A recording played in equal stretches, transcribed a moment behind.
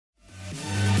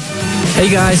Hey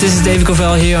guys, this is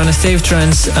Gravell here on a Stave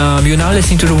Trance. You're now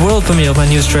listening to the world premiere of my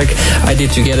newest track I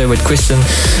did together with CHRISTON.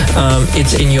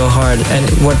 It's in your heart, and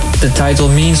what the title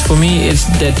means for me is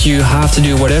that you have to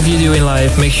do whatever you do in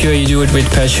life, make sure you do it with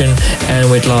passion and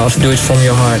with love. Do it from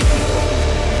your heart.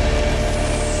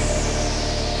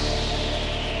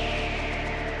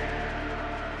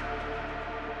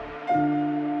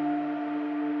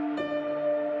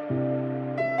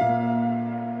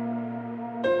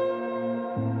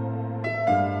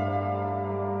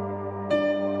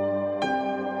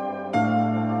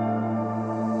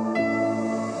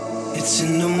 It's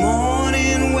in the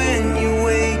morning when you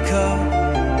wake up.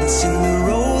 It's in the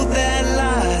road that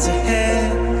lies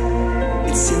ahead.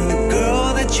 It's in the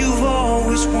girl that you've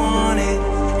always wanted,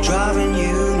 driving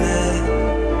you mad.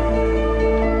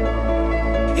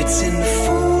 It's in the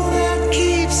fool that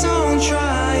keeps on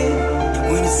trying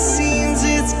when it seems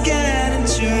it's getting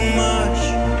too much.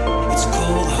 It's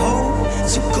called hope,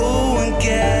 so go and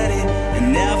get it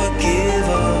and never give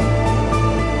up.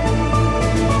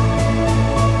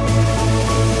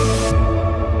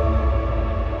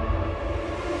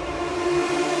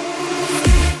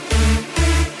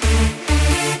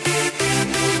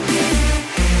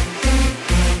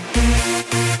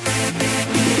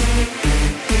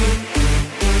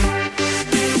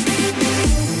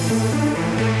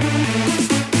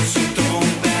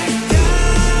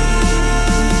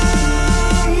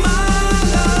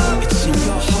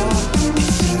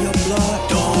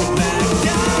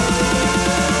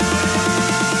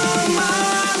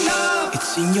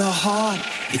 It's in your heart,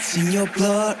 it's in your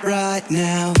blood right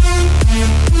now.